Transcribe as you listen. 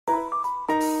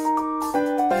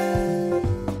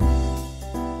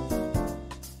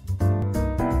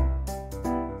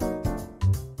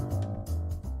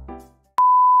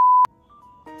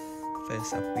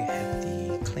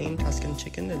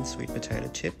chicken and sweet potato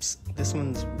chips. This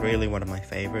one's really one of my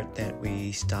favorite that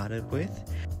we started with.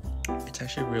 It's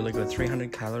actually really good,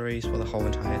 300 calories for the whole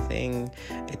entire thing.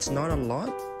 It's not a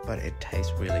lot, but it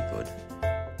tastes really good.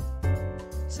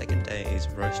 Second day is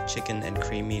roast chicken and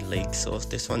creamy leek sauce.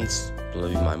 This one's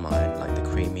blew my mind. Like, the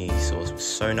creamy sauce was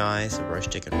so nice, the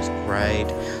roast chicken was great.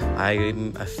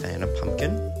 I'm a fan of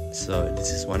pumpkin, so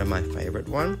this is one of my favorite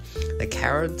one. The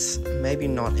carrots, maybe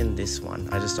not in this one.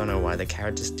 I just don't know why. The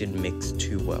carrots just didn't mix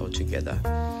too well together.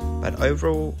 But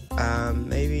overall,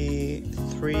 maybe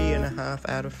 3.5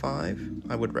 out of 5.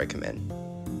 I would recommend.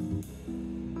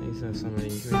 These are some of the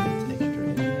ingredients extra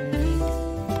in there.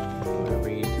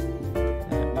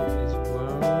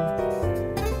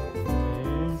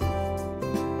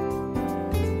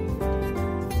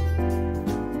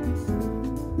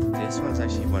 This one's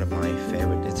actually one of my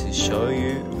favorite. It's to show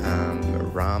you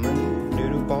ramen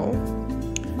noodle bowl.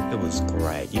 It was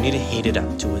great. You need to heat it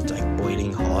up till it's like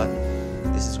boiling hot.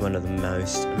 This is one of the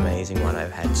most amazing one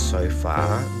I've had so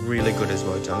far. Really good as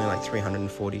well. It's only like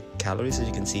 340 calories, as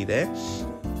you can see there.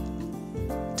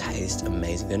 Tastes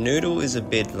amazing. The noodle is a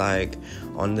bit like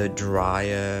on the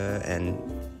drier and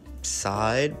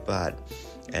side, but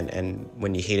and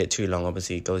when you heat it too long,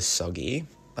 obviously it goes soggy.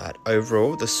 But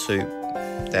overall, the soup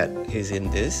that is in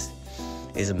this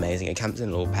is amazing. It comes in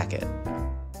a little packet.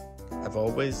 I've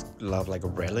always loved like a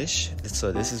relish,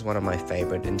 so this is one of my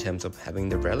favorite in terms of having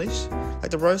the relish.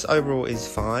 Like, the roast overall is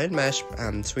fine, mashed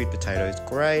sweet potato is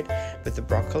great. With the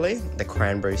broccoli, the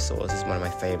cranberry sauce is one of my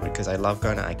favorite because I love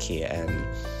going to IKEA and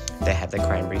they have the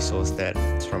cranberry sauce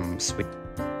that's from sweet.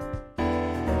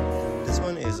 This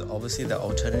one is obviously the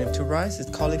alternative to rice. It's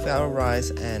cauliflower rice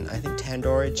and I think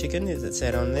tandoori chicken, is it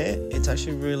said on there? It's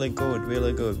actually really good,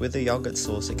 really good. With the yogurt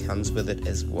sauce it comes with it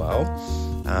as well.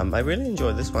 I really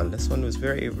enjoyed this one. This one was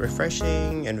very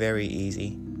refreshing and very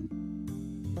easy.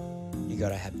 You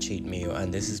gotta have cheat meal,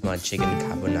 and this is my chicken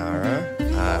carbonara.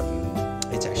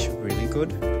 It's actually really good.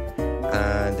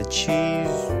 The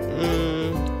cheese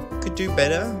could do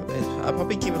better. I'll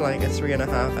probably give it like a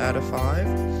 3.5 out of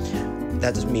 5.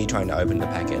 That's me trying to open the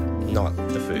packet, not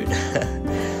the food.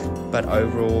 But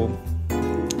overall,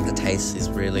 the taste is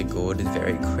really good. It's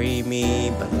very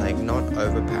creamy, but like not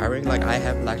overpowering. Like, I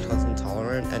have lactose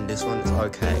intolerant, and this one is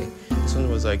okay. This one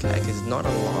was okay because it's not a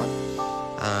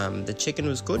lot. The chicken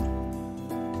was good.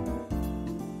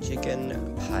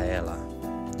 Chicken paella.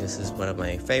 This is one of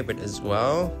my favorite as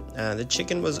well. The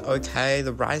chicken was okay.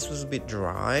 The rice was a bit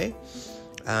dry.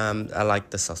 I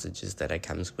like the sausages that it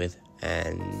comes with,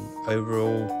 and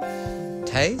overall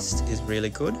taste is really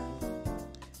good.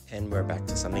 And we're back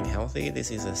to something healthy.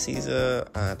 This is a Caesar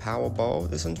power bowl.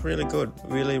 This one's really good,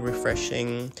 really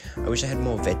refreshing. I wish I had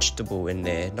more vegetable in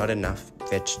there. Not enough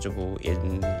vegetable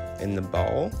in the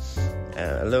bowl.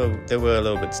 They were a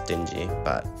little bit stingy,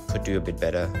 but could do a bit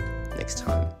better next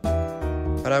time.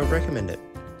 But I would recommend it.